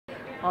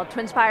Well,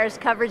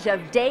 TwinSpires coverage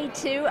of Day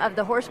 2 of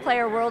the Horse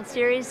Player World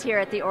Series here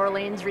at the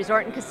Orleans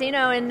Resort and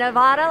Casino in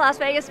Nevada, Las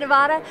Vegas,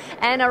 Nevada.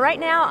 And right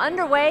now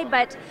underway,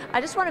 but I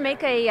just want to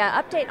make a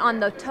update on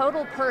the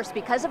total purse.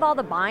 Because of all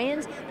the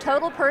buy-ins,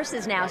 total purse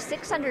is now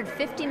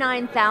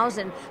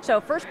 $659,000.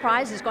 So first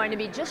prize is going to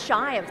be just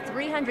shy of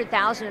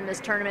 $300,000 in this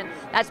tournament.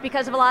 That's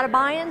because of a lot of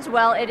buy-ins.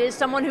 Well, it is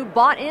someone who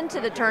bought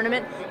into the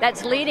tournament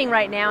that's leading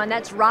right now, and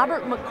that's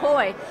Robert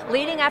McCoy,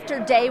 leading after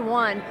Day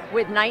 1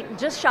 with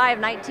just shy of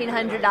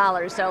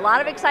 $1,900. So a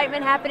lot of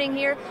excitement happening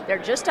here. They're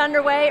just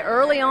underway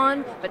early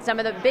on, but some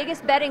of the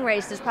biggest betting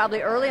races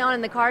probably early on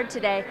in the card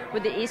today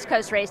with the East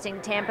Coast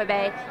Racing, Tampa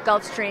Bay,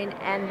 Gulfstream,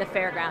 and the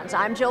Fairgrounds.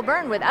 I'm Jill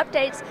Byrne with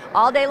updates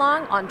all day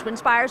long on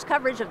TwinSpires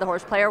coverage of the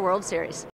Horse Player World Series.